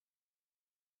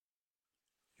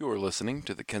You are listening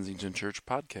to the Kensington Church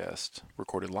podcast,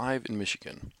 recorded live in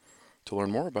Michigan. To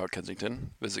learn more about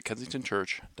Kensington, visit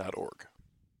kensingtonchurch.org.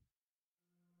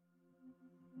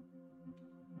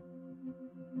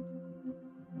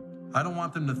 I don't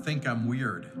want them to think I'm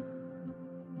weird.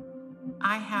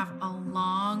 I have a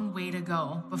long way to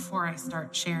go before I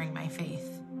start sharing my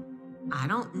faith. I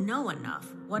don't know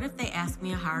enough. What if they ask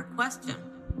me a hard question?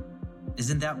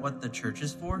 Isn't that what the church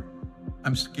is for?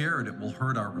 I'm scared it will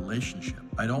hurt our relationship.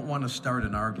 I don't want to start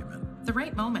an argument. The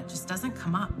right moment just doesn't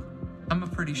come up. I'm a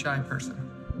pretty shy person.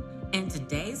 In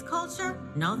today's culture,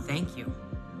 no thank you.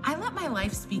 I let my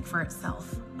life speak for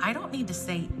itself. I don't need to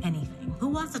say anything. Who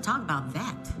wants to talk about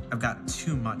that? I've got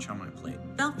too much on my plate.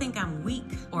 They'll think I'm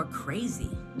weak or crazy.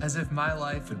 As if my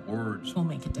life and Words. Will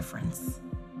make a difference.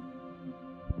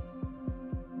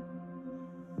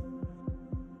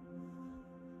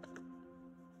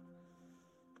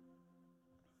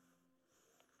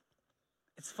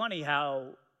 It's funny how,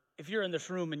 if you're in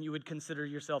this room and you would consider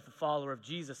yourself a follower of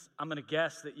Jesus, I'm going to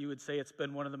guess that you would say it's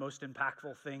been one of the most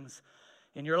impactful things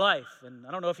in your life. And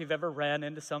I don't know if you've ever ran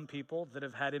into some people that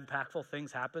have had impactful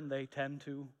things happen. They tend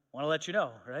to want to let you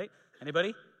know, right?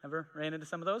 Anybody ever ran into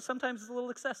some of those? Sometimes it's a little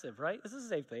excessive, right? This is a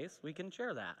safe place. We can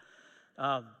share that.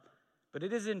 But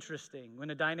it is interesting.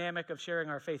 When a dynamic of sharing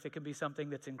our faith, it can be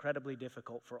something that's incredibly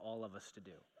difficult for all of us to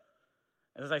do.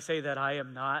 And as I say that, I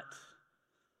am not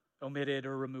omitted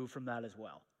or removed from that as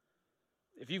well.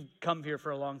 If you've come here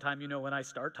for a long time, you know when I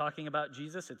start talking about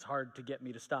Jesus, it's hard to get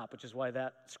me to stop, which is why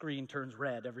that screen turns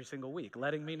red every single week,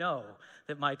 letting me know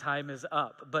that my time is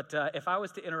up. But if I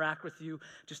was to interact with you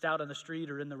just out on the street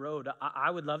or in the road,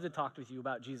 I would love to talk with you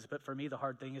about Jesus, but for me, the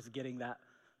hard thing is getting that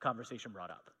conversation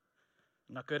brought up.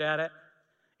 I'm not good at it.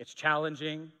 It's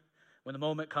challenging. When the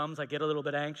moment comes, I get a little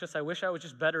bit anxious. I wish I was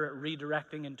just better at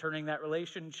redirecting and turning that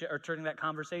relationship or turning that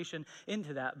conversation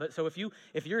into that. But so if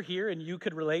you're here and you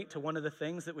could relate to one of the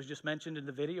things that was just mentioned in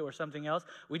the video or something else,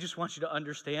 we just want you to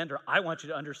understand, or I want you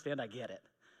to understand, I get it.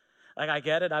 Like, I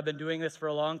get it. I've been doing this for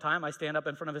a long time. I stand up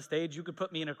in front of a stage. You could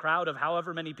put me in a crowd of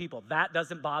however many people. That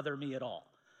doesn't bother me at all.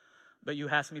 But you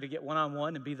asked me to get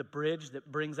one-on-one and be the bridge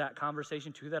that brings that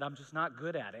conversation to that. I'm just not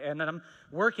good at it. And I'm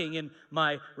working in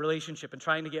my relationship and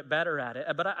trying to get better at it.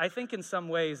 But I think in some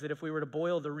ways that if we were to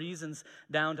boil the reasons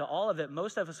down to all of it,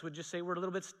 most of us would just say we're a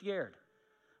little bit scared.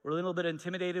 We're a little bit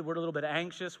intimidated. We're a little bit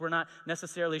anxious. We're not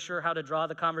necessarily sure how to draw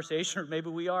the conversation, or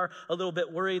maybe we are a little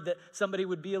bit worried that somebody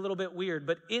would be a little bit weird.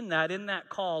 But in that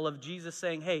call of Jesus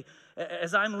saying, hey,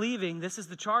 as I'm leaving, this is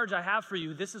the charge I have for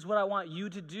you. This is what I want you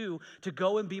to do, to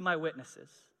go and be my witnesses.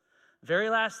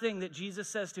 Very last thing that Jesus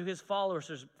says to his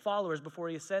followers before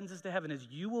he ascends us to heaven is,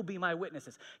 you will be my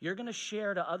witnesses. You're going to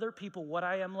share to other people what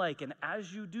I am like. And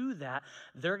as you do that,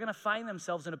 they're going to find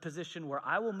themselves in a position where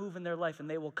I will move in their life and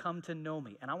they will come to know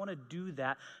me. And I want to do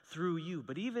that through you.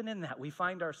 But even in that, we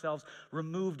find ourselves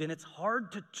removed, and it's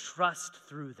hard to trust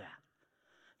through that.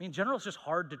 I mean, in general, it's just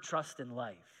hard to trust in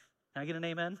life. Can I get an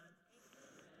amen?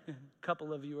 A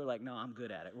couple of you are like, no, I'm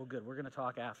good at it. Well, good. We're going to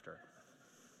talk after.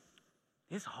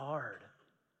 It's hard.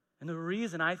 And the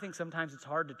reason I think sometimes it's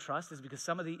hard to trust is because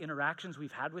some of the interactions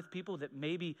we've had with people that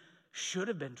maybe should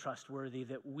have been trustworthy,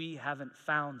 that we haven't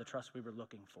found the trust we were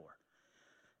looking for.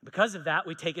 Because of that,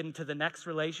 we take it into the next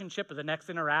relationship or the next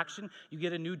interaction. You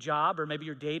get a new job, or maybe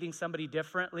you're dating somebody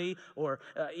differently, or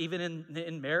even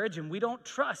in marriage, and we don't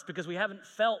trust because we haven't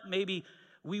felt maybe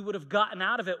we would have gotten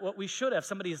out of it what we should have.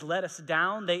 Somebody has let us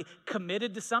down. They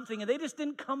committed to something, and they just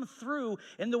didn't come through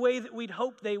in the way that we'd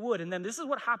hoped they would. And then this is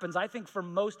what happens, I think, for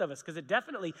most of us, because it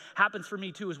definitely happens for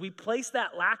me too, is we place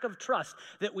that lack of trust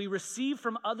that we receive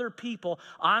from other people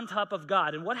on top of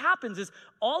God. And what happens is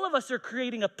all of us are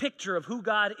creating a picture of who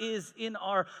God is in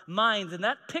our minds, and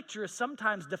that picture is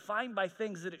sometimes defined by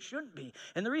things that it shouldn't be.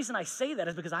 And the reason I say that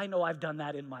is because I know I've done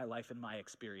that in my life and my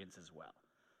experience as well.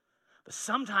 But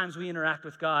sometimes we interact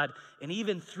with God, and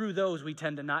even through those, we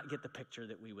tend to not get the picture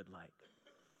that we would like.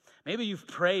 Maybe you've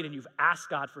prayed and you've asked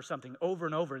God for something over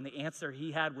and over, and the answer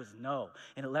he had was no,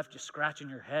 and it left you scratching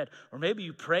your head. Or maybe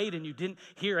you prayed and you didn't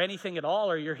hear anything at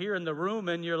all, or you're here in the room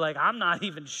and you're like, I'm not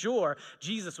even sure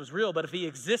Jesus was real, but if he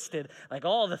existed, like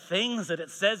all the things that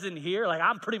it says in here, like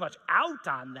I'm pretty much out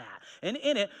on that. And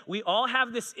in it, we all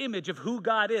have this image of who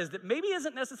God is that maybe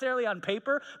isn't necessarily on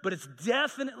paper, but it's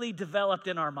definitely developed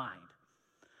in our mind.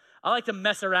 I like to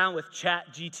mess around with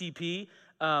ChatGTP.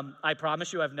 I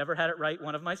promise you I've never had it write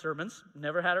one of my sermons,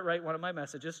 never had it write one of my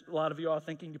messages. A lot of you are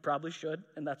thinking you probably should,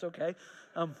 and that's okay.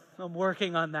 I'm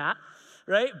working on that.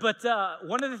 right? But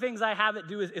one of the things I have it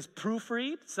do is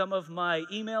proofread some of my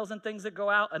emails and things that go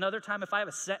out. Another time, if I have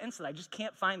a sentence that I just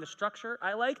can't find the structure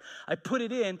I like, I put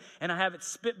it in and I have it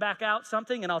spit back out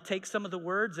something, and I'll take some of the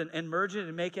words and merge it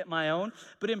and make it my own.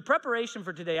 But in preparation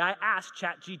for today, I asked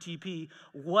ChatGTP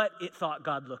what it thought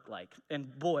God looked like.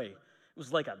 And boy, it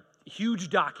was like a huge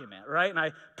document, right? And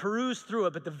I perused through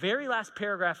it, but the very last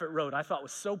paragraph it wrote I thought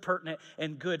was so pertinent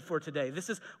and good for today. This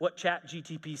is what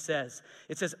ChatGTP says.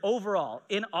 It says, overall,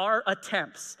 in our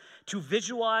attempts to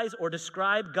visualize or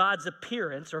describe God's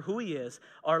appearance or who he is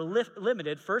are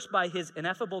limited first by his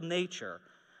ineffable nature,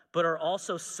 but are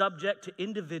also subject to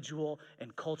individual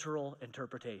and cultural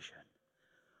interpretation.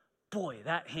 Boy,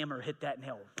 that hammer hit that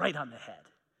nail right on the head.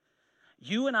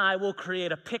 You and I will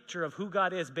create a picture of who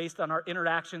God is based on our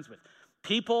interactions with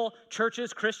people,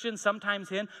 churches, Christians, sometimes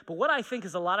him. But what I think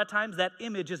is a lot of times that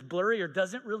image is blurry or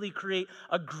doesn't really create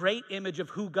a great image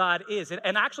of who God is.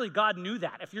 And actually, God knew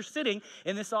that. If you're sitting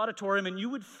in this auditorium and you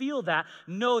would feel that,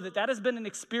 know that that has been an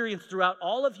experience throughout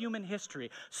all of human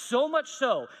history. So much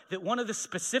so that one of the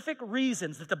specific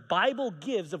reasons that the Bible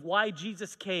gives of why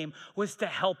Jesus came was to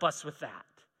help us with that.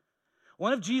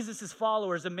 One of Jesus'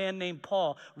 followers, a man named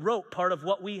Paul, wrote part of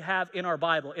what we have in our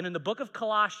Bible. And in the book of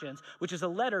Colossians, which is a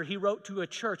letter he wrote to a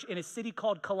church in a city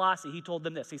called Colossae, he told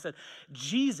them this. He said,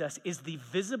 Jesus is the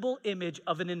visible image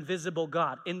of an invisible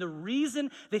God. And the reason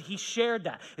that he shared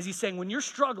that is he's saying, when you're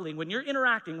struggling, when you're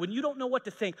interacting, when you don't know what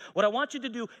to think, what I want you to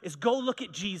do is go look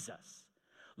at Jesus.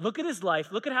 Look at his life.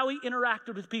 Look at how he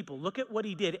interacted with people. Look at what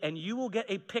he did, and you will get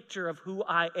a picture of who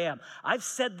I am. I've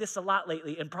said this a lot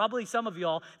lately, and probably some of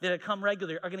y'all that have come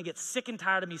regularly are going to get sick and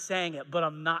tired of me saying it, but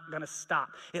I'm not going to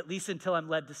stop, at least until I'm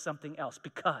led to something else,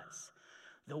 because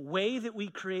the way that we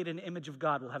create an image of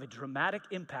God will have a dramatic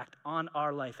impact on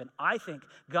our life, and I think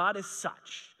God is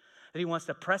such that he wants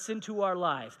to press into our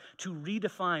lives to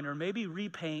redefine or maybe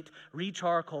repaint,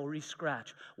 recharcoal,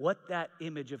 rescratch what that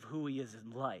image of who he is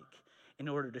like, in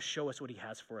order to show us what he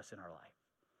has for us in our life.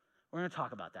 We're going to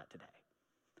talk about that today.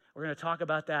 We're going to talk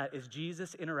about that as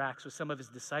Jesus interacts with some of his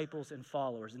disciples and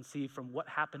followers and see from what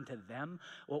happened to them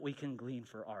what we can glean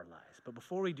for our lives. But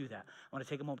before we do that, I want to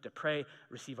take a moment to pray,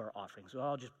 receive our offering. So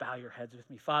I'll just bow your heads with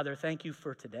me. Father, thank you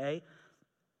for today.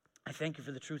 I thank you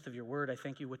for the truth of your word. I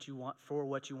thank you for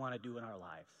what you want to do in our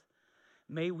lives.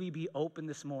 May we be open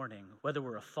this morning, whether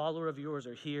we're a follower of yours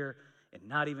or here and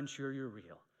not even sure you're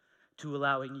real, to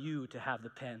allowing you to have the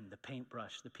pen, the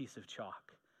paintbrush, the piece of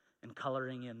chalk, and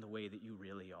coloring in the way that you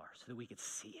really are so that we could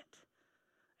see it.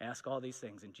 I ask all these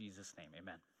things in Jesus' name,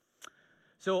 amen.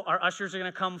 So our ushers are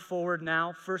going to come forward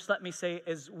now. First, let me say,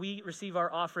 as we receive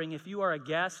our offering, if you are a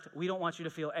guest, we don't want you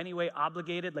to feel any way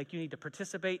obligated, like you need to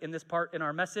participate in this part in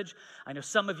our message. I know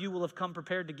some of you will have come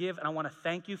prepared to give, and I want to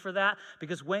thank you for that,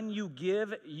 because when you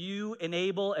give, you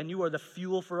enable and you are the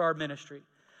fuel for our ministry.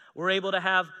 We're able to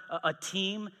have a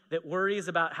team that worries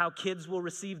about how kids will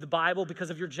receive the Bible because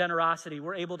of your generosity.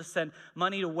 We're able to send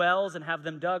money to wells and have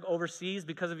them dug overseas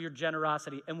because of your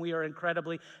generosity, and we are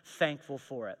incredibly thankful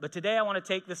for it. But today I want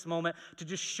to take this moment to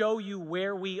just show you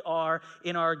where we are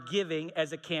in our giving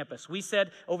as a campus. We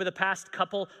said over the past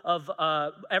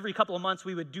every couple of months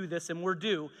we would do this, and we're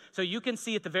due. So you can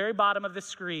see at the very bottom of the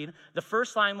screen, the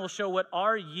first line will show what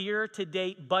our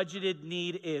year-to-date budgeted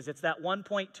need is. It's that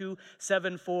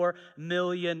 1.274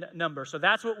 million number. So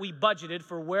that's what we budgeted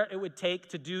for where it would take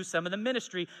to do some of the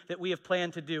ministry that we have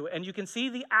planned to do. And you can see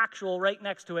the actual right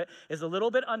next to it is a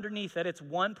little bit underneath it. It's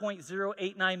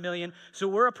 1.089 million. So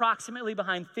we're approximately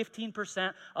behind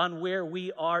 15% on where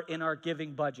we are in our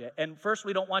giving budget. And first,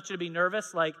 we don't want you to be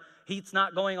nervous, like heat's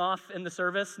not going off in the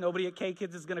service. Nobody at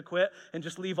K-Kids is going to quit and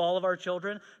just leave all of our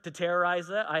children to terrorize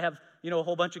it. I have a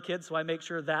whole bunch of kids, so I make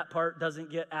sure that part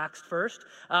doesn't get axed first.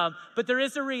 But there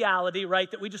is a reality, right,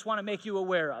 that we just want to make you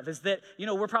aware of, is that,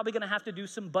 we're probably going to have to do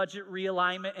some budget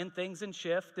realignment and things and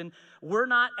shift, and we're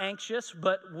not anxious,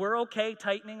 but we're okay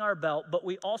tightening our belt. But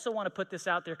we also want to put this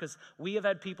out there because we have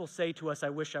had people say to us, I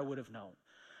wish I would have known.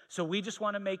 So we just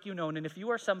want to make you known, and if you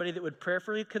are somebody that would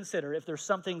prayerfully consider if there's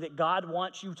something that God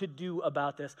wants you to do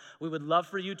about this, we would love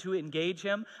for you to engage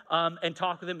him and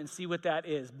talk with him and see what that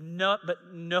is.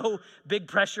 No big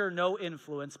pressure, no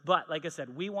influence. But like I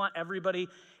said, we want everybody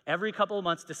every couple of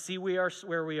months to see where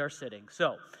we are sitting.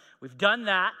 So we've done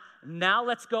that. Now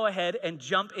let's go ahead and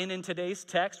jump in today's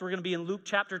text. We're going to be in Luke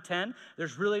chapter 10.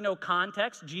 There's really no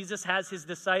context. Jesus has his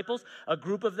disciples, a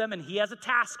group of them, and he has a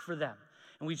task for them.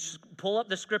 And we just pull up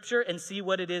the scripture and see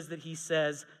what it is that he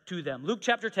says to them. Luke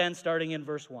chapter 10, starting in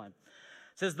verse 1. It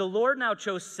says, the Lord now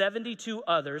chose 72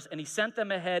 others, and he sent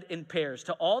them ahead in pairs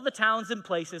to all the towns and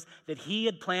places that he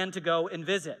had planned to go and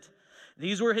visit.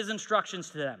 These were his instructions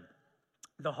to them.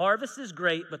 The harvest is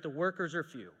great, but the workers are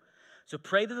few. So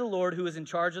pray to the Lord who is in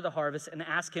charge of the harvest and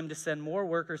ask him to send more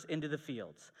workers into the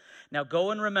fields. Now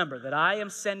go and remember that I am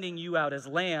sending you out as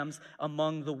lambs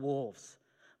among the wolves.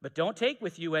 But don't take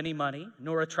with you any money,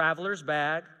 nor a traveler's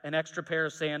bag, an extra pair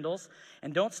of sandals,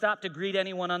 and don't stop to greet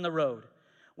anyone on the road.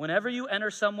 Whenever you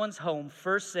enter someone's home,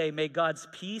 first say, may God's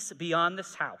peace be on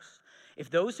this house. If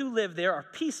those who live there are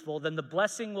peaceful, then the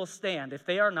blessing will stand. If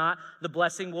they are not, the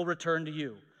blessing will return to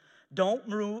you. Don't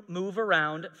move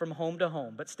around from home to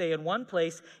home, but stay in one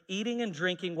place, eating and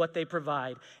drinking what they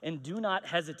provide, and do not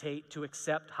hesitate to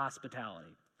accept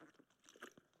hospitality.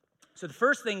 So the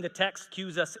first thing the text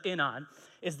cues us in on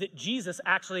is that Jesus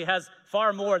actually has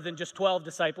far more than just 12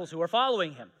 disciples who are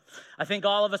following him. I think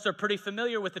all of us are pretty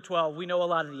familiar with the 12. We know a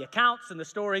lot of the accounts and the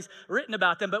stories written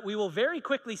about them, but we will very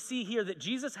quickly see here that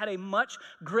Jesus had a much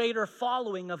greater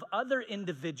following of other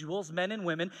individuals, men and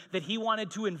women, that he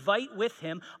wanted to invite with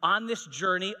him on this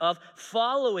journey of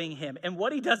following him. And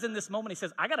what he does in this moment, he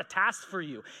says, I got a task for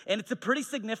you, and it's a pretty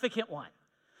significant one.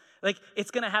 Like, it's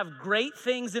going to have great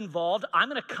things involved. I'm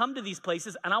going to come to these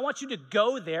places, and I want you to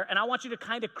go there, and I want you to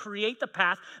kind of create the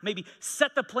path, maybe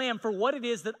set the plan for what it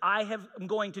is that am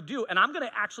going to do. And I'm going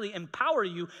to actually empower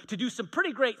you to do some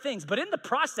pretty great things. But in the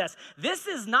process, this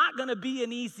is not going to be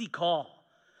an easy call,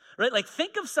 right? Like,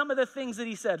 think of some of the things that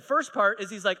he said. First part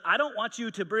is he's like, I don't want you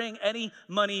to bring any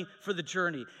money for the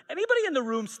journey. Anybody in the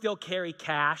room still carry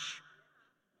cash?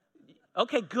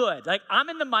 Okay, good. Like, I'm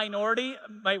in the minority.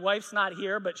 My wife's not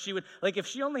here, but she would, like, if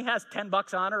she only has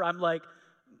 $10 on her, I'm like,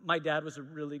 my dad was a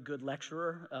really good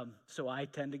lecturer, so I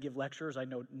tend to give lectures. I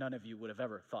know none of you would have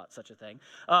ever thought such a thing.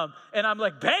 And I'm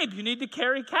like, babe, you need to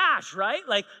carry cash, right?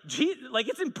 Like,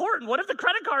 it's important. What if the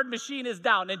credit card machine is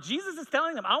down? And Jesus is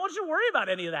telling them, I don't want you to worry about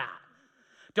any of that.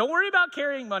 Don't worry about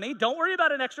carrying money. Don't worry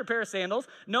about an extra pair of sandals.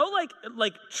 No,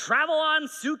 like travel on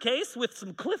suitcase with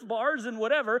some Cliff Bars and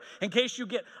whatever in case you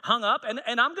get hung up.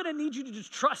 And I'm going to need you to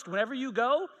just trust whenever you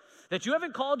go that you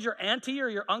haven't called your auntie or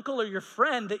your uncle or your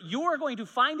friend, that you are going to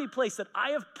find a place that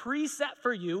I have preset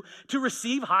for you to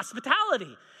receive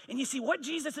hospitality. And you see, what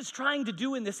Jesus is trying to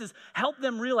do in this is help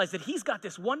them realize that he's got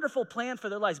this wonderful plan for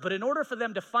their lives. But in order for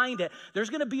them to find it, there's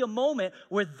going to be a moment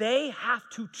where they have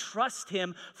to trust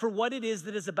him for what it is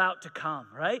that is about to come,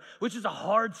 right? Which is a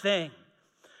hard thing.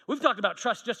 We've talked about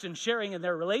trust just in sharing in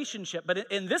their relationship, but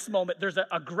in this moment, there's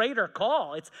a greater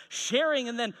call. It's sharing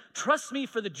and then trust me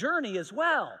for the journey as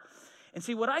well. And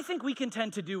see, what I think we can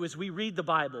tend to do is we read the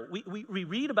Bible. We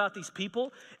read about these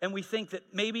people, and we think that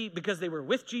maybe because they were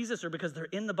with Jesus or because they're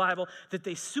in the Bible, that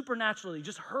they supernaturally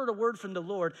just heard a word from the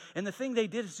Lord, and the thing they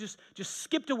did is just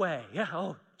skipped away. Yeah,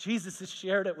 oh, Jesus has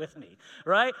shared it with me,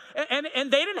 right? And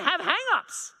they didn't have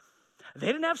hang-ups. They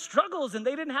didn't have struggles, and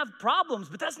they didn't have problems,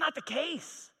 but that's not the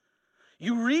case.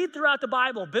 You read throughout the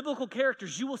Bible, biblical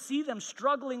characters, you will see them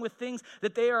struggling with things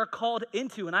that they are called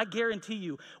into. And I guarantee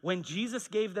you, when Jesus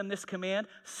gave them this command,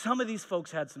 some of these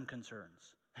folks had some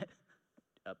concerns.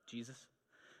 Jesus,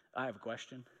 I have a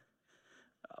question.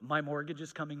 My mortgage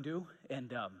is coming due,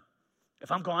 and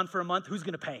if I'm gone for a month, who's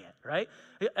going to pay it, right?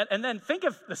 And then think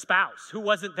of the spouse who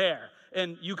wasn't there,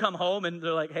 and you come home, and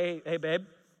they're like, hey, babe,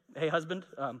 hey, husband,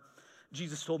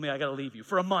 Jesus told me I got to leave you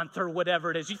for a month or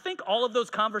whatever it is. You think all of those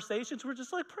conversations were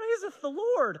just like, praiseth the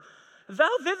Lord, thou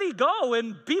thither go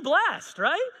and be blessed,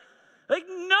 right? Like,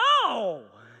 no,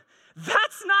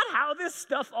 that's not how this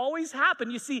stuff always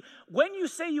happened. You see, when you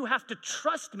say you have to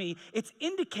trust me, it's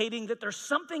indicating that there's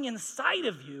something inside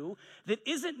of you that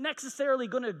isn't necessarily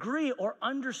going to agree or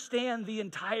understand the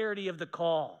entirety of the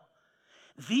call.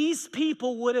 These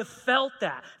people would have felt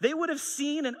that. They would have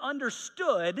seen and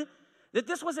understood that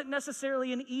this wasn't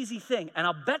necessarily an easy thing. And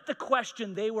I'll bet the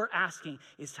question they were asking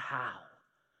is how?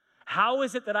 How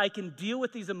is it that I can deal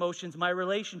with these emotions, my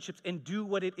relationships, and do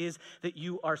what it is that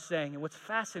you are saying? And what's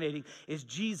fascinating is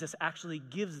Jesus actually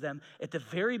gives them at the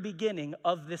very beginning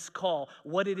of this call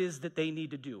what it is that they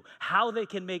need to do, how they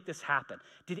can make this happen.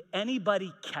 Did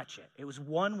anybody catch it? It was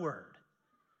one word.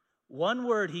 One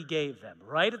word he gave them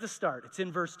right at the start. It's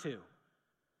in verse 2.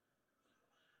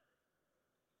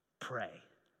 Pray.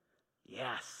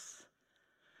 Yes,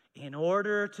 in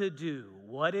order to do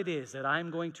what it is that I'm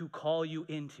going to call you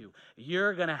into,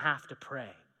 you're going to have to pray.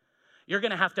 You're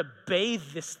going to have to bathe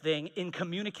this thing in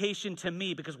communication to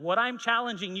me, because what I'm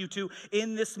challenging you to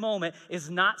in this moment is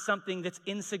not something that's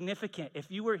insignificant. If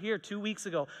you were here 2 weeks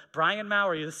ago, Brian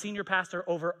Maury, the senior pastor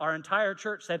over our entire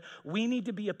church, said we need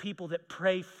to be a people that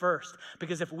pray first,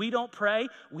 because if we don't pray,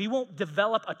 we won't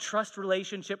develop a trust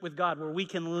relationship with God where we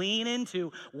can lean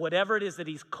into whatever it is that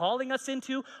he's calling us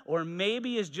into, or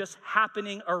maybe is just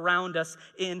happening around us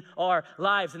in our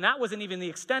lives. And that wasn't even the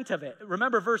extent of it.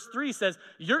 Remember, verse 3 says,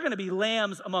 you're going to be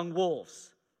lambs among wolves.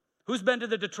 Who's been to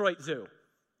the Detroit Zoo?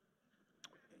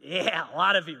 Yeah, a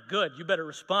lot of you. Good. You better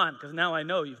respond, because now I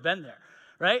know you've been there,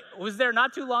 right? Was there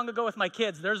not too long ago with my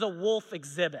kids. There's a wolf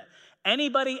exhibit.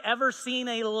 Anybody ever seen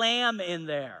a lamb in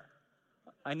there?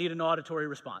 I need an auditory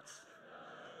response.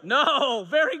 No,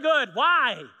 very good.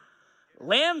 Why?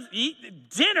 Lambs eat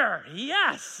dinner,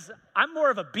 yes. I'm more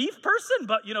of a beef person,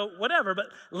 but whatever. But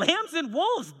lambs and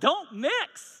wolves don't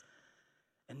mix.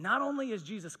 And not only is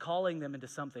Jesus calling them into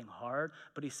something hard,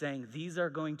 but he's saying these are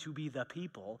going to be the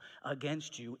people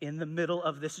against you in the middle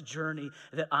of this journey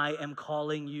that I am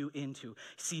calling you into.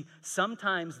 See,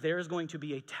 sometimes there's going to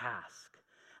be a task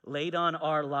laid on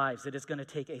our lives that is going to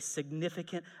take a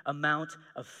significant amount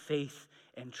of faith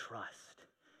and trust.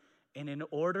 And in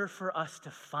order for us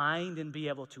to find and be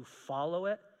able to follow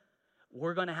it,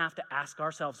 we're going to have to ask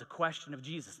ourselves a question of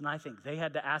Jesus. And I think they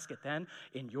had to ask it then.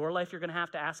 In your life, you're going to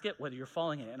have to ask it, whether you're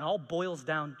following it. And it all boils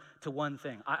down to one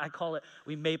thing. I call it,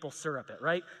 we maple syrup it,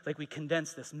 right? Like we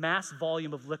condense this mass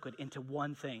volume of liquid into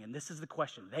one thing. And this is the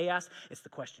question they ask. It's the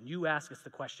question you ask. It's the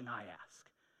question I ask.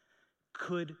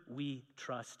 Could we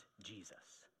trust Jesus?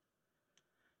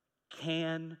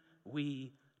 Can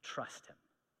we trust him?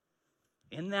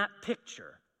 In that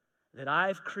picture that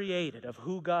I've created of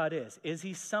who God is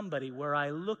he somebody where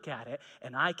I look at it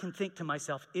and I can think to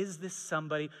myself, is this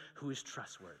somebody who is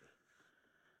trustworthy?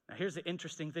 Now, here's the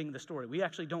interesting thing in the story. We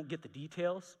actually don't get the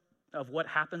details of what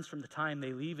happens from the time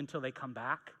they leave until they come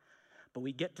back, but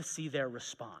we get to see their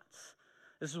response.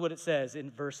 This is what it says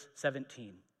in verse 17.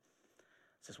 It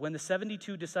says, when the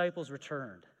 72 disciples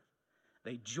returned,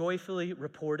 they joyfully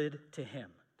reported to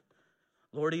him,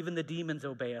 Lord, even the demons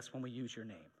obey us when we use your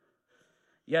name.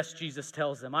 Yes, Jesus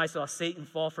tells them, I saw Satan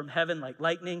fall from heaven like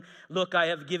lightning. Look, I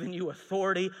have given you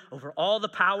authority over all the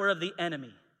power of the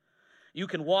enemy. You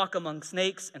can walk among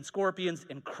snakes and scorpions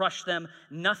and crush them.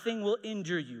 Nothing will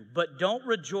injure you, but don't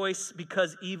rejoice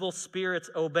because evil spirits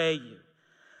obey you.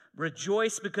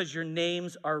 Rejoice because your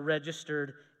names are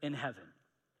registered in heaven.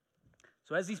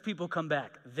 So as these people come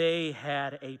back, they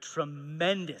had a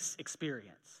tremendous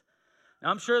experience. Now,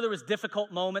 I'm sure there was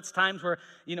difficult moments, times where,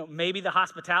 maybe the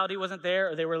hospitality wasn't there,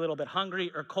 or they were a little bit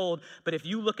hungry or cold. But if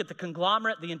you look at the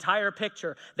conglomerate, the entire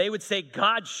picture, they would say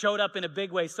God showed up in a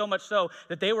big way, so much so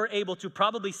that they were able to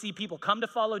probably see people come to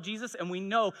follow Jesus. And we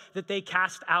know that they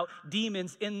cast out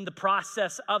demons in the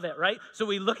process of it, right? So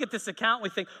we look at this account, we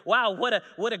think, wow,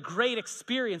 what a great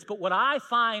experience. But what I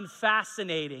find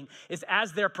fascinating is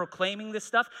as they're proclaiming this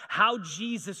stuff, how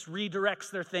Jesus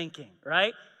redirects their thinking,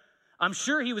 right? I'm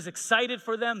sure he was excited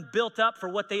for them, built up for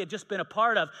what they had just been a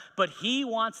part of, but he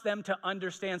wants them to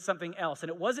understand something else.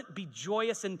 And it wasn't be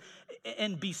joyous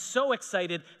and be so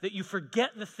excited that you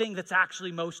forget the thing that's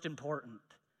actually most important.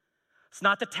 It's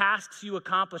not the tasks you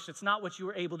accomplished. It's not what you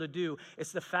were able to do.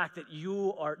 It's the fact that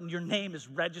your name is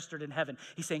registered in heaven.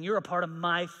 He's saying you're a part of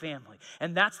my family.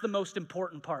 And that's the most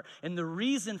important part. And the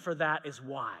reason for that is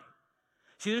why.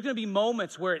 See, there's going to be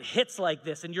moments where it hits like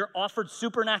this and you're offered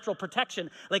supernatural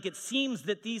protection like it seems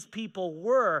that these people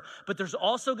were, but there's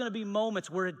also going to be moments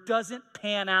where it doesn't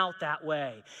pan out that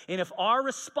way. And if our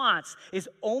response is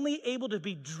only able to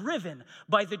be driven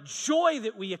by the joy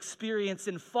that we experience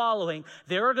in following,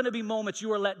 there are going to be moments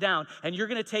you are let down and you're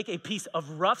going to take a piece of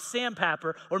rough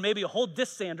sandpaper or maybe a whole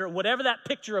disc sander, whatever that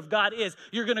picture of God is,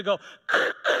 you're going to go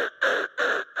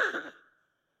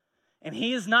and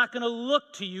he is not going to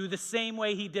look to you the same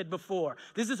way he did before.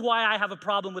 This is why I have a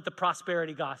problem with the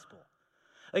prosperity gospel.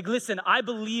 Like, listen, I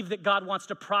believe that God wants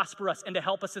to prosper us and to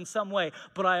help us in some way,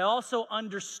 but I also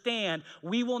understand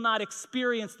we will not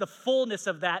experience the fullness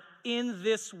of that in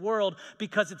this world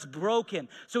because it's broken.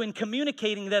 So in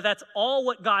communicating that that's all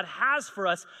what God has for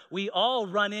us, we all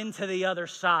run into the other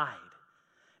side.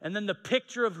 And then the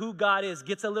picture of who God is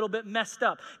gets a little bit messed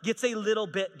up, gets a little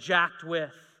bit jacked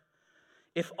with.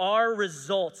 If our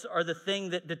results are the thing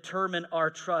that determine our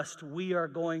trust, we are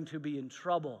going to be in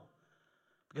trouble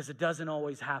because it doesn't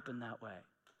always happen that way.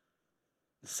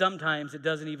 Sometimes it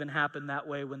doesn't even happen that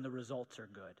way when the results are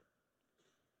good.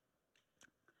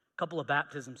 A couple of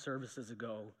baptism services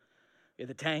ago, we had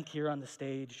the tank here on the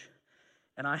stage,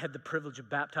 and I had the privilege of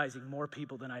baptizing more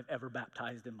people than I've ever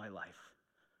baptized in my life.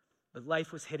 But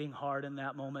life was hitting hard in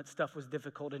that moment. Stuff was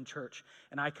difficult in church.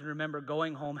 And I can remember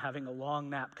going home, having a long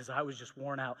nap because I was just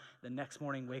worn out. The next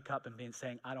morning, wake up and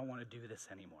saying, I don't want to do this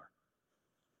anymore.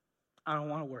 I don't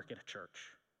want to work at a church.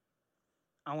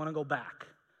 I want to go back.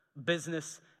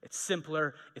 Business, it's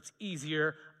simpler, it's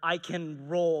easier. I can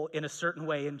roll in a certain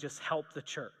way and just help the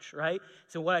church, right?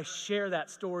 So what I share that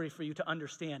story for you to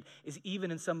understand is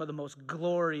even in some of the most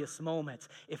glorious moments,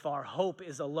 if our hope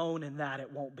is alone in that,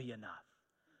 it won't be enough.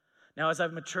 Now, as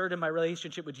I've matured in my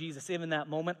relationship with Jesus, even in that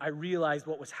moment, I realized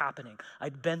what was happening.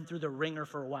 I'd been through the ringer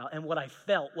for a while, and what I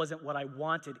felt wasn't what I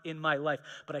wanted in my life.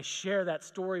 But I share that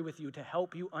story with you to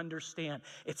help you understand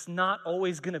it's not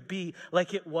always going to be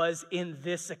like it was in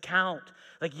this account.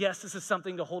 Like, yes, this is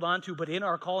something to hold on to, but in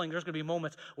our calling, there's going to be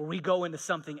moments where we go into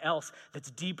something else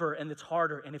that's deeper and that's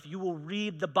harder. And if you will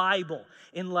read the Bible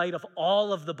in light of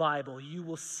all of the Bible, you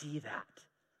will see that.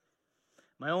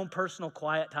 My own personal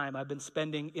quiet time I've been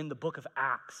spending in the book of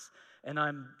Acts, and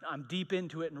I'm deep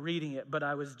into it and reading it, but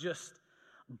I was just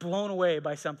blown away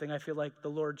by something I feel like the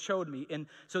Lord showed me. And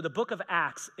so the book of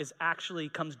Acts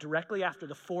comes directly after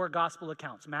the 4 gospel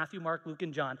accounts, Matthew, Mark, Luke,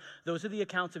 and John. Those are the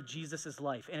accounts of Jesus'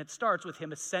 life. And it starts with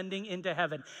him ascending into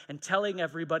heaven and telling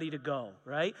everybody to go,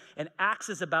 right? And Acts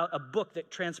is about a book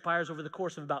that transpires over the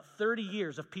course of about 30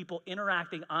 years of people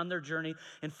interacting on their journey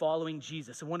and following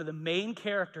Jesus. And one of the main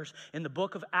characters in the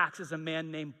book of Acts is a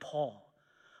man named Paul.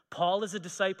 Paul is a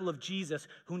disciple of Jesus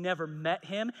who never met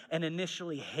him and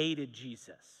initially hated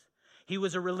Jesus. He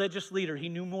was a religious leader. He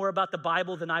knew more about the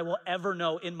Bible than I will ever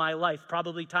know in my life,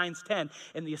 probably times 10.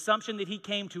 And the assumption that he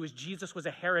came to is Jesus was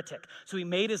a heretic. So he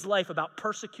made his life about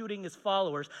persecuting his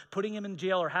followers, putting him in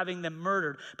jail or having them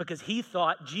murdered because he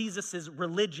thought Jesus'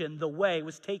 religion, the way,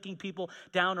 was taking people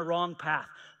down a wrong path.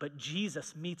 But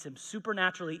Jesus meets him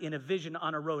supernaturally in a vision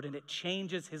on a road, and it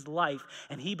changes his life,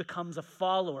 and he becomes a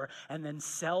follower and then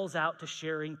sells out to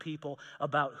sharing people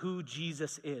about who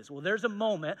Jesus is. Well, there's a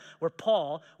moment where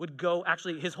Paul would go,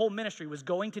 actually his whole ministry was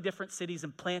going to different cities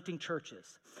and planting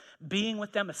churches, being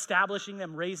with them, establishing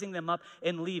them, raising them up,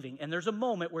 and leaving. And there's a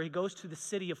moment where he goes to the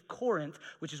city of Corinth,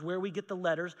 which is where we get the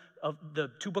letters of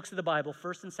the 2 books of the Bible,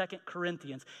 1st and 2nd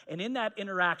Corinthians. And in that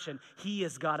interaction, he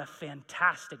has got a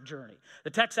fantastic journey.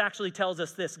 The text actually tells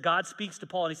us this. God speaks to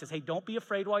Paul and he says, hey, don't be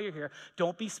afraid while you're here.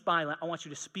 Don't be silent. I want you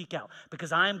to speak out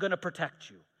because I am going to protect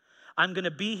you. I'm going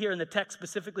to be here. And the text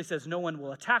specifically says no one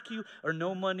will attack you or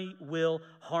no money will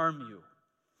harm you.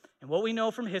 And what we know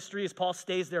from history is Paul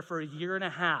stays there for 1.5 years,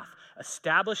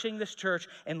 establishing this church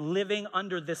and living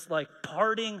under this like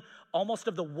parting almost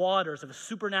of the waters of a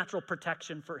supernatural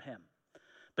protection for him.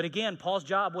 But again, Paul's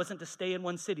job wasn't to stay in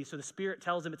one city, so the Spirit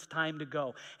tells him it's time to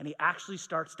go. And he actually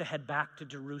starts to head back to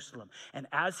Jerusalem. And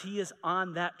as he is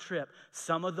on that trip,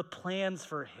 some of the plans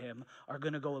for him are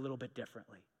going to go a little bit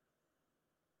differently.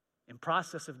 In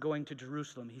process of going to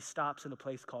Jerusalem, he stops in a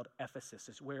place called Ephesus.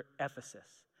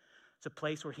 It's a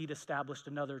place where he'd established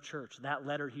another church. That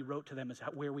letter he wrote to them is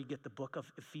where we get the book of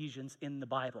Ephesians in the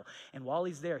Bible. And while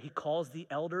he's there, he calls the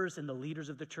elders and the leaders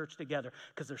of the church together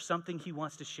because there's something he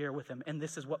wants to share with them. And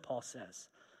this is what Paul says.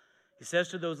 He says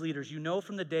to those leaders, you know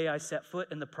from the day I set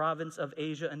foot in the province of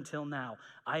Asia until now,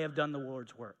 I have done the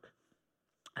Lord's work.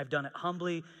 I've done it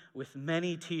humbly with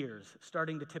many tears,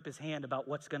 starting to tip his hand about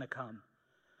what's going to come.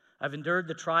 I've endured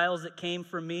the trials that came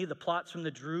from me, the plots from the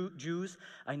Jews.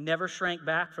 I never shrank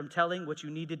back from telling what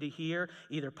you needed to hear,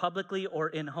 either publicly or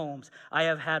in homes. I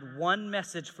have had one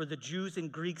message for the Jews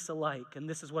and Greeks alike, and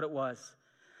this is what it was.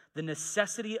 The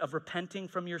necessity of repenting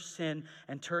from your sin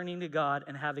and turning to God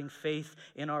and having faith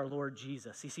in our Lord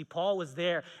Jesus. You see, Paul was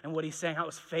there, and what he's saying, I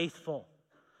was faithful.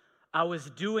 I was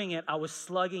doing it, I was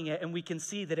slugging it, and we can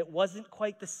see that it wasn't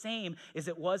quite the same as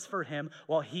it was for him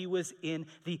while he was in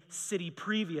the city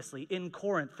previously, in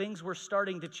Corinth. Things were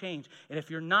starting to change, and if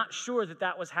you're not sure that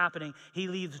that was happening, he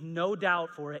leaves no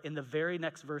doubt for it in the very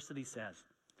next verse that he says.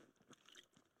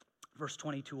 Verse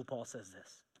 22, Paul says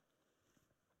this.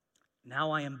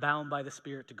 Now I am bound by the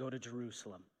Spirit to go to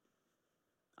Jerusalem.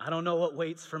 I don't know what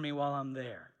waits for me while I'm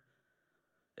there,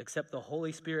 except the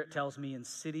Holy Spirit tells me in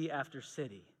city after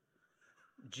city,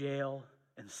 jail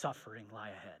and suffering lie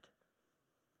ahead.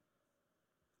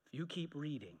 If you keep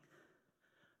reading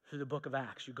through the book of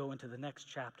Acts, you go into the next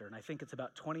chapter, and I think it's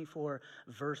about 24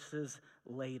 verses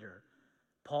later.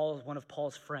 One of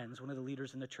Paul's friends, one of the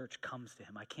leaders in the church, comes to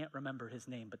him. I can't remember his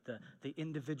name, but the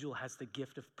individual has the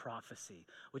gift of prophecy,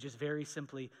 which is very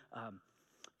simply,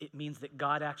 it means that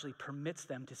God actually permits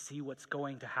them to see what's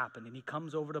going to happen. And he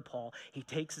comes over to Paul, he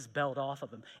takes his belt off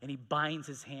of him, and he binds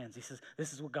his hands. He says,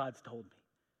 this is what God's told me.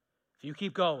 If you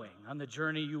keep going on the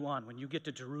journey you on, when you get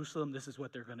to Jerusalem, this is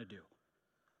what they're going to do.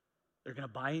 They're going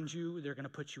to bind you, they're going to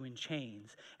put you in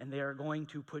chains, and they are going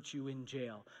to put you in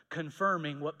jail,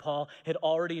 confirming what Paul had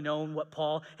already known, what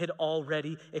Paul had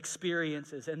already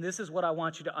experienced. And this is what I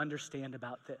want you to understand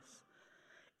about this.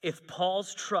 If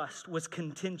Paul's trust was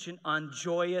contingent on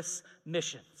joyous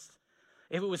missions,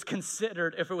 if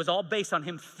it was all based on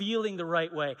him feeling the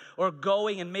right way or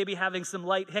going and maybe having some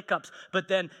light hiccups, but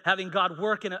then having God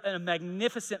work in a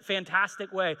magnificent,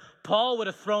 fantastic way, Paul would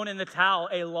have thrown in the towel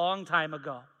a long time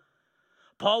ago.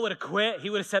 Paul would have quit. He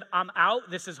would have said, I'm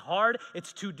out. This is hard.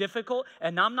 It's too difficult.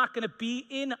 And I'm not going to be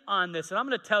in on this. And I'm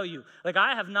going to tell you,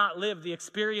 I have not lived the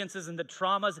experiences and the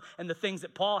traumas and the things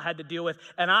that Paul had to deal with.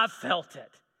 And I've felt it.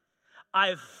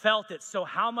 I've felt it. So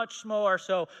how much more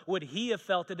so would he have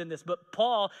felt it in this? But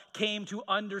Paul came to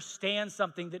understand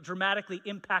something that dramatically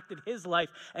impacted his life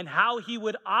and how he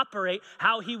would operate,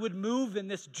 how he would move in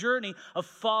this journey of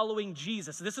following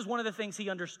Jesus. This is one of the things he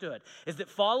understood, is that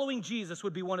following Jesus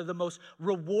would be one of the most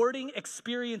rewarding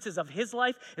experiences of his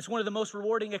life. It's one of the most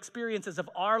rewarding experiences of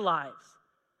our lives.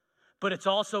 But it's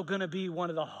also going to be one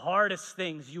of the hardest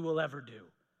things you will ever do.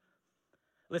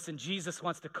 Listen, Jesus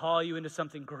wants to call you into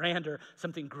something grander,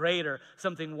 something greater,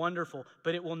 something wonderful,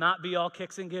 but it will not be all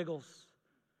kicks and giggles.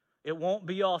 It won't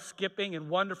be all skipping and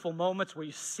wonderful moments where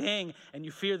you sing and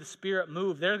you feel the Spirit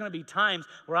move. There are going to be times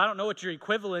where I don't know what your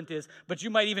equivalent is, but you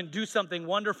might even do something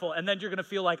wonderful, and then you're going to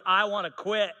feel like, I want to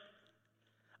quit.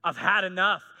 I've had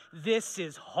enough. This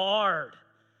is hard.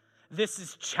 This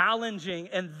is challenging,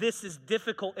 and this is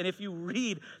difficult. And if you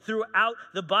read throughout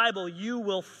the Bible, you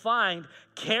will find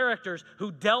characters who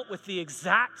dealt with the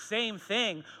exact same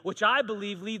thing, which I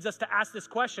believe leads us to ask this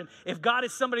question. If God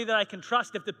is somebody that I can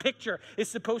trust, if the picture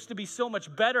is supposed to be so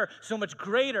much better, so much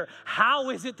greater, how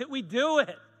is it that we do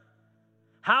it?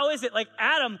 How is it?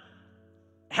 Adam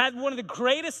had one of the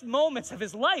greatest moments of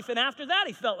his life, and after that,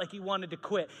 he felt like he wanted to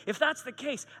quit. If that's the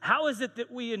case, how is it that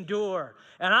we endure?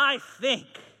 And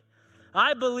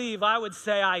I believe, I would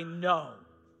say I know.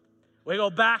 We go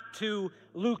back to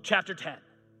Luke chapter 10,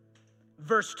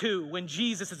 verse 2, when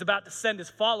Jesus is about to send his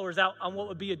followers out on what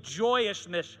would be a joyous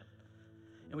mission.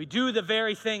 And we do the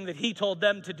very thing that he told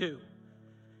them to do.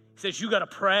 He says, you got to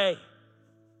pray.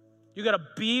 You got to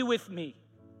be with me.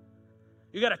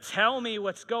 You got to tell me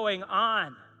what's going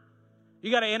on.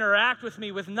 You got to interact with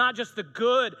me with not just the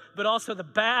good, but also the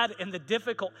bad and the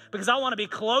difficult, because I want to be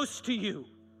close to you.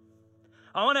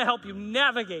 I want to help you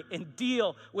navigate and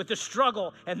deal with the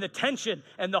struggle and the tension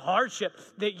and the hardship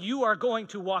that you are going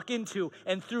to walk into.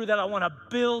 And through that, I want to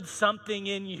build something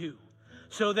in you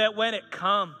so that when it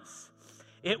comes,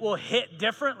 it will hit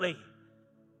differently.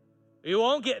 You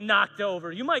won't get knocked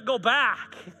over. You might go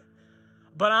back,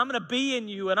 but I'm going to be in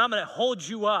you and I'm going to hold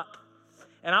you up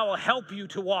and I will help you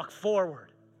to walk forward.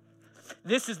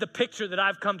 This is the picture that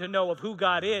I've come to know of who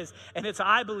God is, and it's,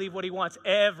 I believe, what he wants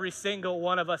every single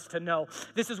one of us to know.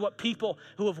 This is what people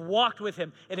who have walked with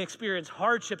him and experienced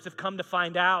hardships have come to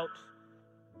find out.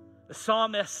 The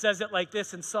psalmist says it like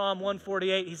this in Psalm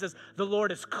 148. He says, the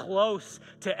Lord is close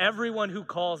to everyone who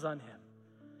calls on him.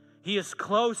 He is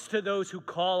close to those who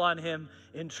call on him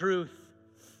in truth.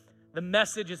 The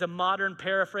Message is a modern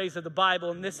paraphrase of the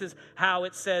Bible, and this is how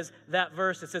it says that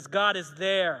verse. It says, God is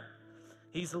there.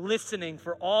 He's listening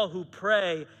for all who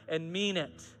pray and mean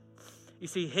it. You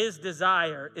see, his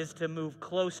desire is to move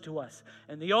close to us.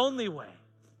 And the only way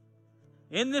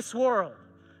in this world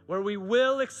where we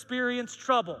will experience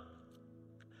trouble,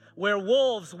 where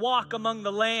wolves walk among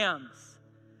the lambs,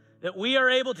 that we are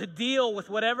able to deal with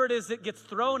whatever it is that gets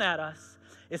thrown at us,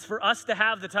 is for us to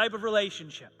have the type of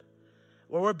relationship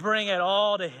where we're bringing it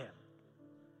all to him.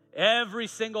 Every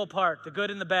single part, the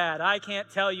good and the bad. I can't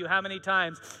tell you how many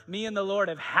times me and the Lord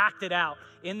have hacked it out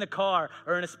in the car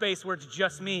or in a space where it's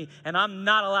just me, and I'm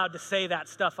not allowed to say that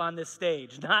stuff on this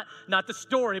stage. Not the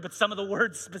story, but some of the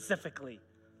words specifically.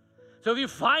 So if you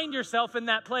find yourself in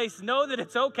that place, know that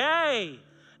it's okay.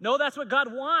 Know that's what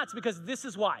God wants, because this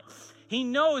is why. He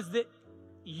knows that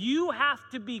you have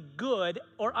to be good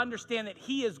or understand that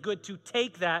he is good to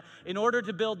take that in order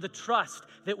to build the trust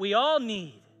that we all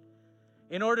need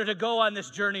in order to go on this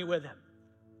journey with him.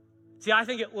 See, I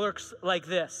think it works like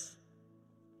this.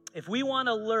 If we want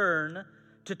to learn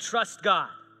to trust God,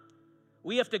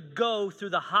 we have to go through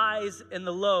the highs and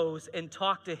the lows and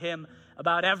talk to him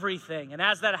about everything. And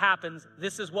as that happens,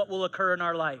 this is what will occur in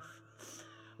our life.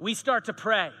 We start to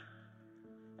pray.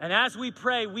 And as we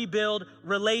pray, we build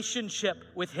relationship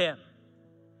with him.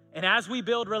 And as we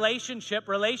build relationship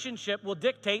will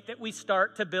dictate that we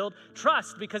start to build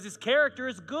trust, because his character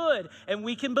is good and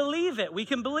we can believe it. We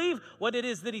can believe what it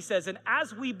is that he says. And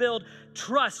as we build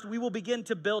trust, we will begin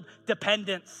to build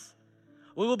dependence.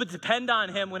 We will depend on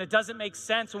him when it doesn't make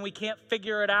sense, when we can't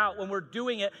figure it out, when we're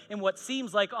doing it in what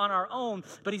seems like on our own,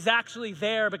 but he's actually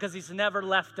there because he's never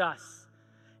left us.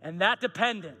 And that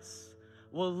dependence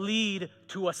will lead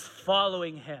to us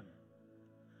following him.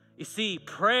 You see,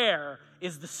 prayer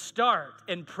is the start,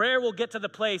 and prayer will get to the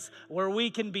place where we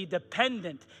can be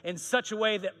dependent in such a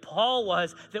way that Paul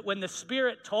was, that when the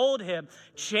Spirit told him,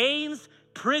 chains,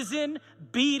 prison,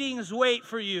 beatings wait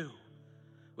for you.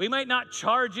 We might not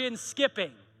charge in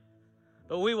skipping,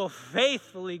 but we will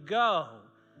faithfully go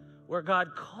where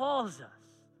God calls us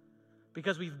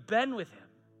because we've been with him.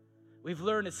 We've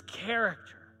learned his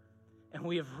character, and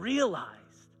we have realized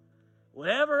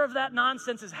whatever of that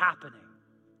nonsense is happening,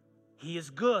 he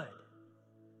is good.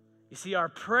 You see, our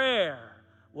prayer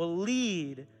will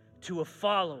lead to a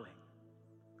following.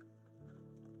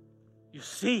 You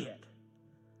see it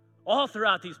all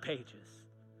throughout these pages,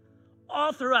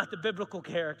 all throughout the biblical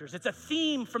characters. It's a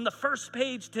theme from the first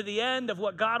page to the end of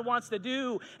what God wants to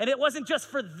do. And it wasn't just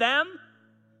for them,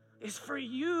 it's for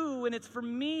you and it's for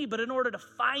me. But in order to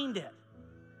find it,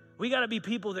 we got to be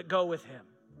people that go with him.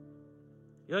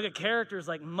 You look at characters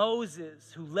like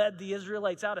Moses, who led the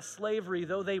Israelites out of slavery,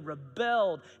 though they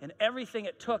rebelled and everything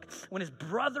it took. When his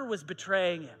brother was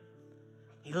betraying him,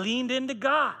 he leaned into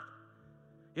God.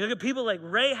 You look at people like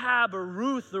Rahab or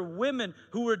Ruth, or women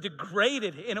who were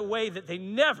degraded in a way that they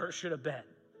never should have been.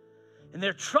 And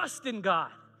their trust in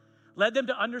God led them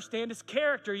to understand his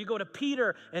character. You go to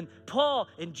Peter and Paul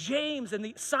and James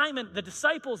and Simon, the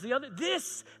disciples, the other.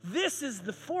 This is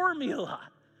the formula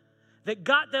that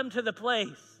got them to the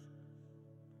place.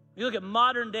 You look at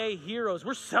modern day heroes.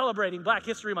 We're celebrating Black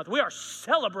History Month. We are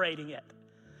celebrating it.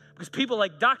 Because people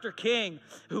like Dr. King,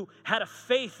 who had a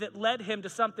faith that led him to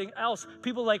something else.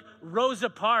 People like Rosa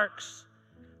Parks,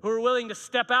 who are willing to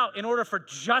step out in order for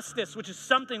justice, which is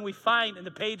something we find in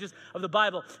the pages of the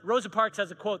Bible. Rosa Parks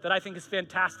has a quote that I think is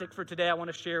fantastic for today. I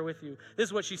want to share with you. This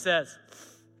is what she says.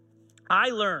 I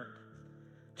learned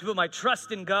to put my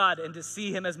trust in God and to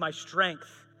see him as my strength.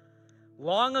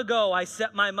 Long ago, I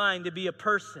set my mind to be a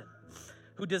person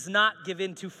who does not give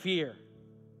in to fear.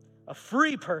 A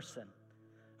free person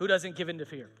who doesn't give in to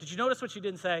fear. Did you notice what she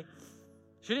didn't say?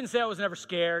 She didn't say I was never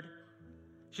scared.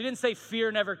 She didn't say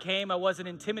fear never came, I wasn't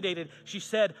intimidated. She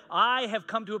said, I have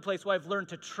come to a place where I've learned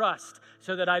to trust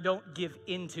so that I don't give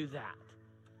into that.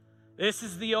 This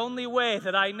is the only way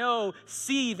that I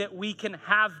see that we can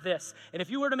have this. And if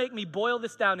you were to make me boil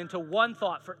this down into one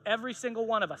thought for every single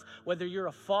one of us, whether you're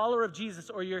a follower of Jesus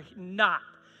or you're not,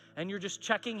 and you're just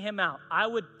checking him out, I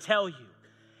would tell you,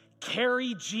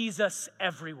 carry Jesus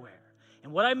everywhere.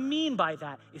 And what I mean by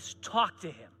that is talk to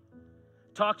him.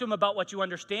 Talk to him about what you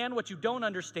understand, what you don't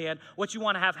understand, what you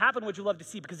want to have happen, what you love to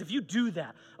see. Because if you do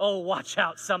that, watch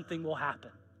out, something will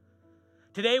happen.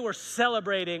 Today we're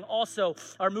celebrating also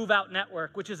our Move Out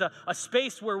Network, which is a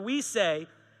space where we say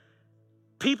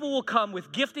people will come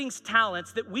with giftings,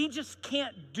 talents that we just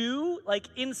can't do like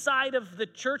inside of the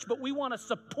church, but we want to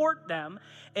support them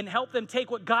and help them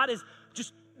take what God has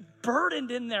just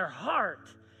burdened in their heart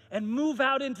and move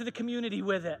out into the community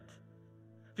with it.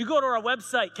 If you go to our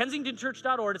website,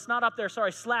 kensingtonchurch.org, it's not up there,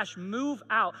 /move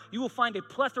out, you will find a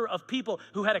plethora of people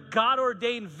who had a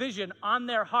God-ordained vision on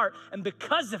their heart, and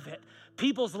because of it,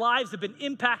 people's lives have been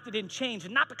impacted and changed,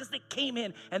 and not because they came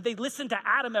in and they listened to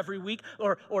Adam every week,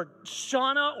 or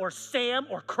Shauna, or Sam,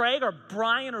 or Craig, or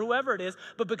Brian, or whoever it is,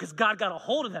 but because God got a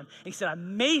hold of them, and he said, I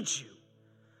made you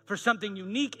for something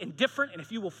unique and different, and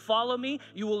if you will follow me,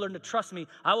 you will learn to trust me.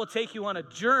 I will take you on a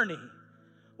journey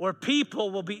where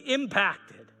people will be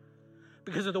impacted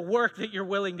because of the work that you're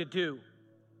willing to do.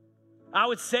 I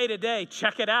would say today,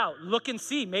 check it out. Look and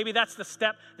see. Maybe that's the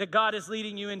step that God is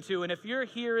leading you into. And if you're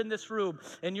here in this room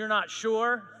and you're not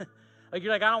sure, like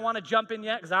you're like, I don't want to jump in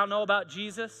yet because I don't know about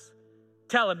Jesus,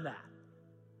 tell him that.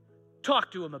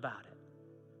 Talk to him about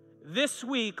it. This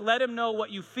week, let him know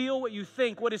what you feel, what you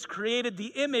think, what has created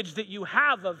the image that you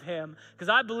have of him, because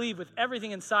I believe with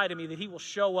everything inside of me that he will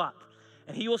show up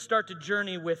and he will start to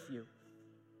journey with you.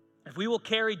 If we will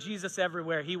carry Jesus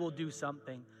everywhere, he will do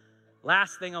something.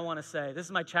 Last thing I want to say, this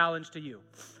is my challenge to you.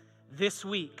 This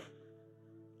week,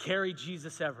 carry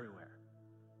Jesus everywhere.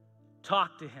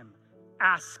 Talk to him.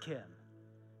 Ask him.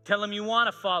 Tell him you want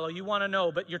to follow, you want to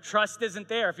know, but your trust isn't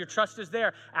there. If your trust is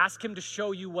there, ask him to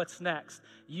show you what's next.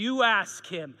 You ask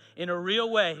him in a real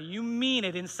way. You mean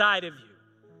it inside of you.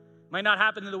 It might not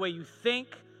happen in the way you think,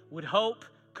 would hope,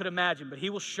 could imagine, but he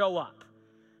will show up.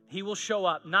 He will show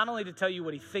up not only to tell you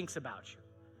what he thinks about you,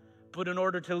 but in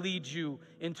order to lead you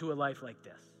into a life like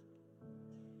this.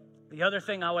 The other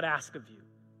thing I would ask of you,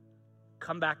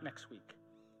 come back next week.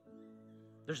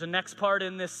 There's a next part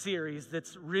in this series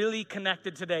that's really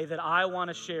connected today that I want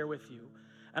to share with you.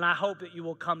 And I hope that you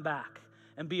will come back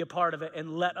and be a part of it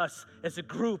and let us as a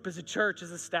group, as a church,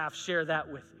 as a staff, share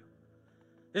that with you.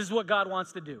 This is what God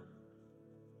wants to do.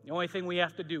 The only thing we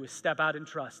have to do is step out in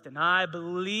trust. And I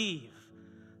believe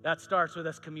that starts with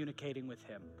us communicating with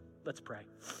Him. Let's pray.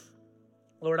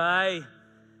 Lord, I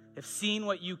have seen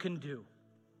what you can do.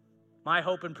 My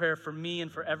hope and prayer for me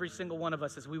and for every single one of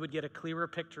us is we would get a clearer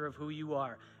picture of who you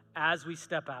are as we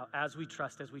step out, as we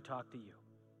trust, as we talk to you.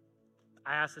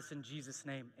 I ask this in Jesus'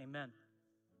 name. Amen.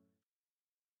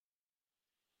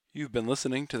 You've been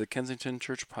listening to the Kensington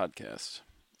Church Podcast.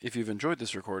 If you've enjoyed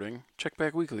this recording, check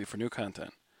back weekly for new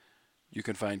content. You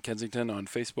can find Kensington on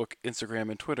Facebook, Instagram,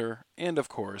 and Twitter, and of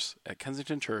course at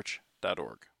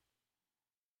kensingtonchurch.org.